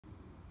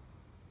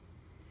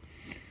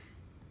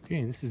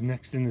Okay, this is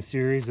next in the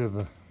series of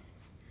a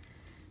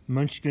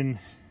Munchkin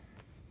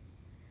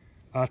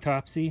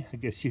autopsy, I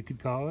guess you could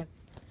call it.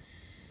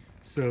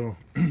 So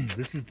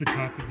this is the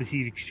top of the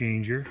heat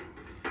exchanger.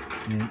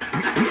 And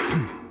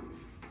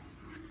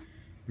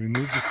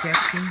remove the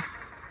section,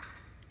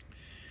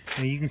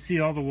 and you can see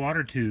all the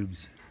water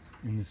tubes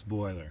in this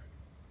boiler.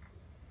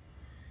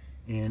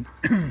 And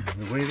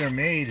the way they're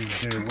made is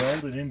they're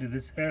welded into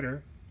this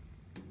header,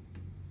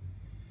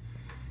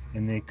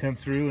 and they come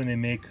through and they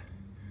make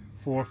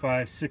 4,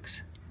 5,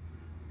 6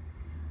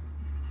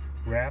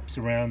 wraps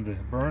around the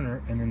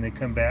burner, and then they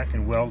come back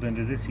and weld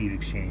into this heat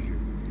exchanger.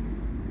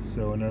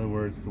 So in other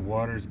words, the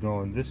water's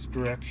going this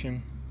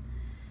direction,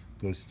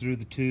 goes through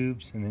the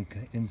tubes, and then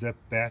ends up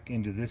back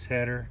into this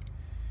header,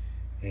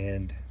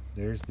 and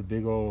there's the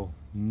big old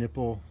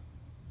nipple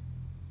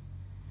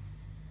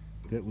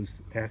that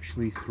was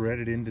actually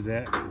threaded into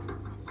that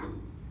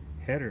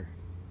header.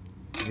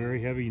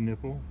 Very heavy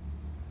nipple.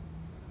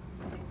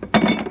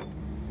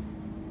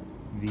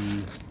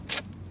 The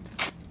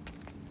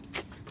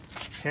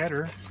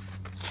header,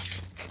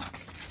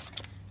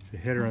 the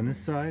header on this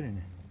side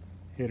and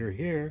header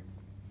here.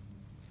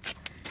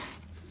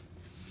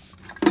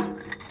 You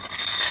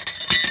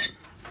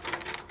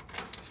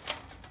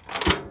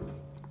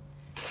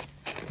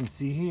can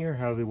see here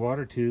how the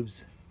water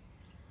tubes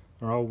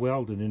are all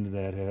welded into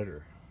that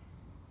header.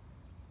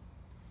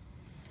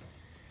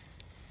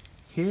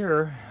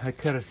 Here I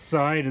cut a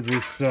side of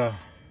this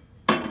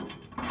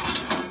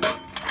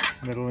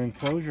metal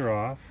enclosure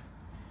off,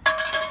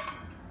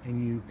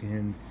 and you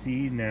can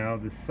see now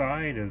the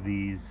side of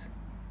these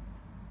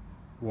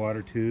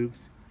water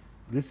tubes.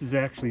 This is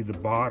actually the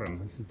bottom.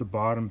 This is the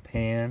bottom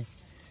pan,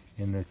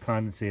 and the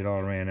condensate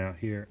all ran out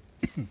here.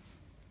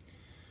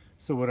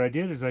 So what I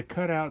did is I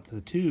cut out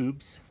the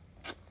tubes.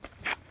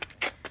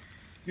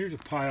 Here's a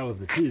pile of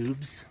the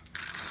tubes.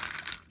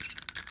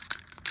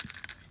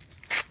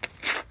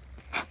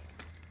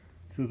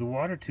 So the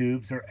water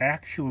tubes are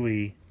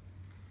actually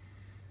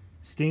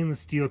stainless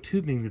steel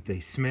tubing that they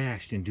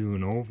smashed into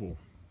an oval.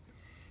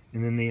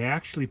 And then they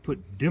actually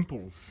put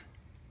dimples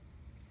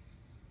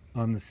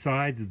on the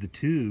sides of the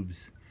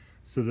tubes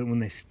so that when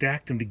they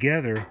stacked them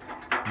together,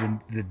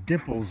 the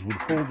dimples would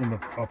hold them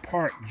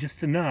apart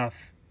just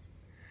enough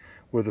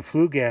where the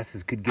flue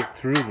gases could get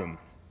through them.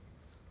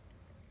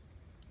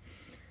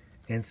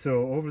 And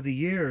so over the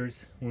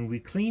years, when we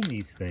clean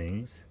these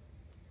things,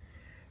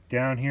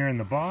 down here in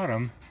the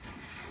bottom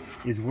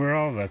is where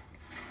all the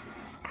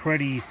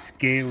cruddy,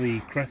 scaly,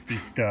 crusty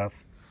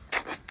stuff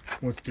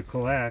wants to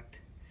collect.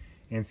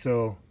 And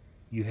so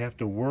you have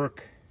to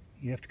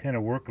kind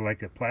of work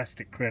like a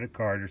plastic credit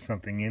card or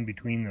something in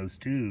between those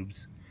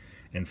tubes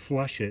and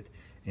flush it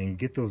and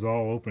get those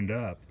all opened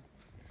up.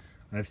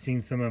 I've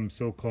seen some of them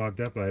so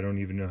clogged up I don't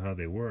even know how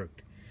they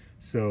worked.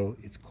 So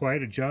it's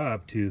quite a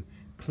job to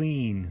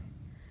clean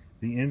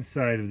the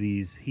inside of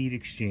these heat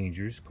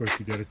exchangers. Of course,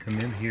 you got to come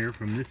in here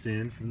from this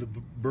end, from the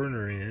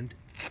burner end,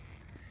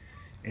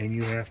 and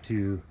you have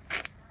to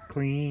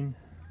clean,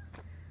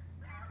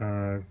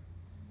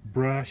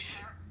 brush,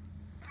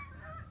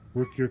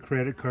 work your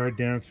credit card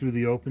down through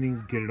the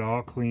openings, get it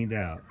all cleaned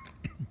out.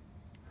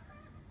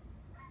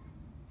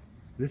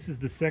 This is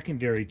the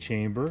secondary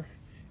chamber,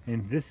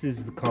 and this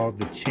is called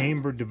the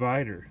chamber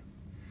divider.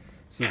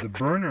 So the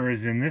burner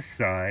is in this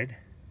side,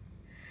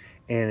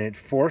 and it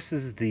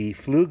forces the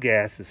flue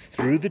gases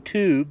through the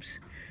tubes.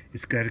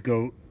 It's got to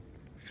go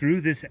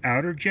through this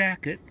outer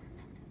jacket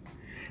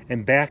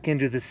and back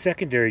into the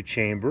secondary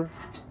chamber,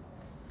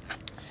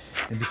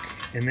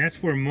 and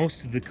that's where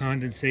most of the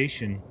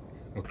condensation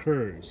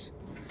occurs.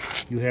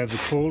 You have the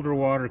colder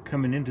water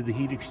coming into the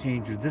heat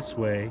exchanger this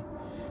way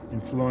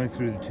and flowing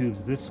through the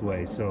tubes this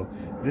way. So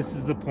this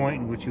is the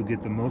point in which you'll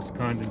get the most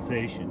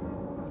condensation.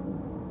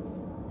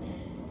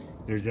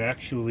 There's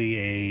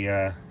actually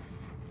a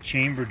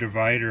chamber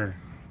divider.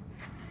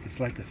 It's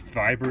like a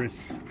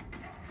fibrous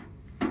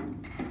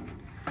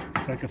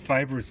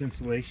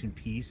insulation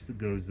piece that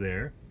goes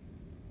there.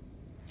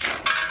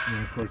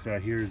 And of course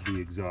out here is the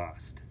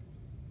exhaust.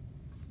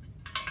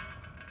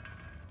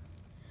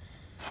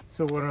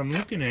 So what I'm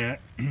looking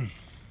at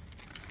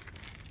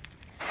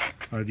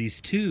are these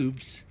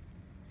tubes,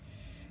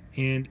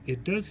 and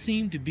it does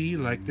seem to be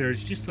like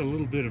there's just a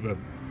little bit of a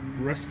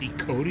rusty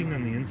coating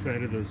on the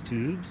inside of those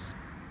tubes.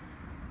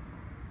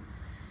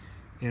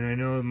 And I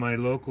know my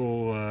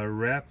local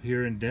rep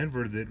here in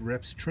Denver that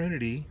reps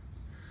Trinity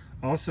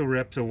also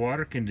reps a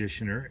water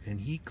conditioner,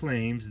 and he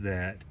claims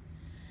that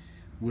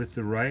with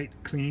the right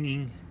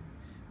cleaning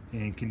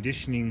and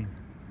conditioning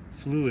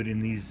fluid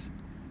in these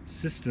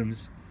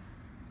systems,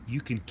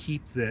 you can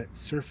keep that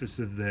surface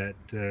of that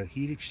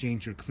heat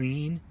exchanger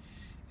clean,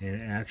 and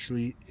it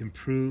actually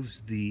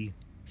improves the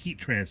heat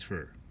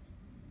transfer.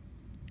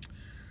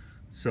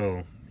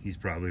 So he's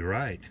probably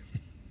right.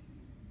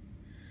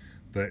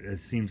 But it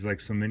seems like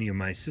so many of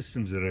my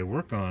systems that I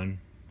work on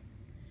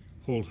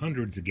hold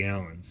hundreds of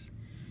gallons.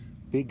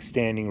 Big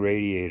standing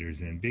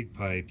radiators and big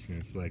pipes, and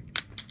it's like,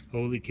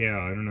 holy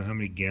cow, I don't know how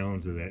many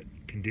gallons of that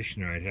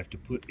conditioner I'd have to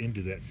put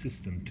into that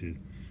system to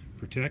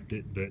protect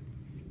it, but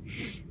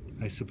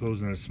I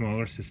suppose on a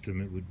smaller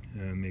system it would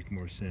make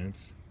more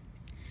sense.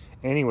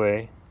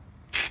 Anyway,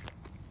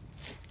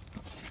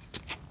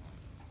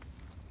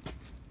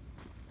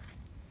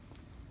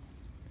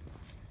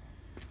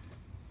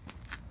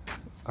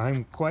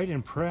 I'm quite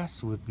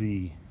impressed with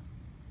the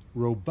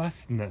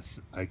robustness,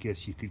 I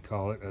guess you could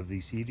call it, of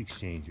these heat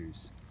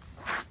exchangers.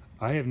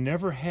 I have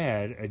never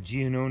had a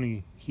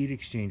Giannone heat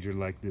exchanger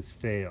like this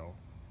fail.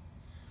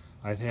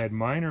 I've had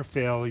minor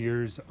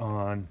failures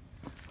on,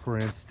 for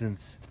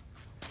instance,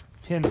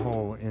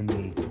 pinhole in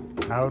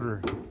the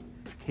outer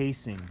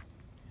casing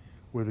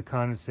where the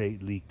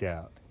condensate leaked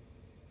out.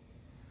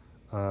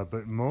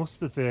 But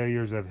most of the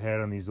failures I've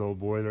had on these old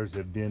boilers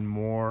have been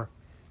more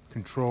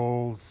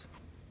controls,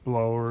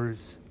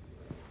 blowers.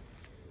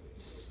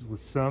 With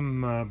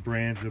some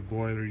brands of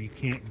boiler, you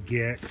can't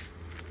get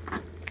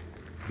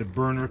the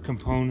burner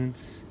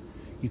components.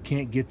 You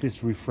can't get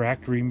this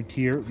refractory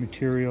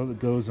material that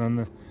goes on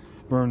the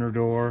burner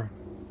door.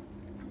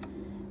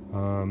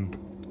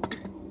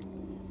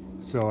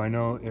 So I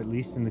know, at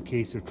least in the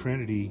case of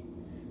Trinity,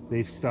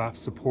 they've stopped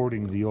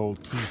supporting the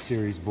old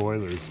T-series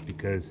boilers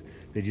because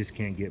they just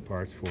can't get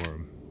parts for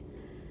them.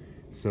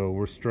 So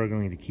we're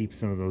struggling to keep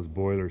some of those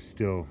boilers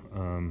still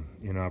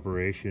in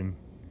operation.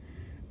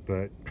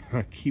 But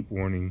I keep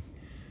warning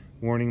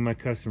my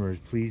customers,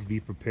 please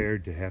be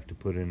prepared to have to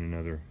put in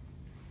another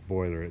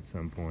boiler at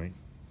some point.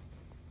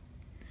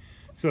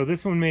 So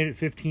this one made it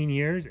 15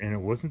 years, and it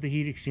wasn't the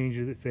heat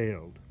exchanger that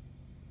failed.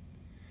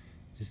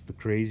 Just the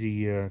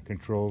crazy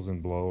controls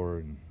and blower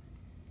and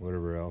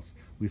whatever else.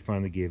 We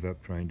finally gave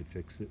up trying to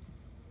fix it.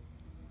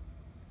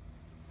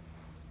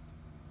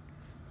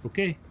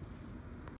 Okay.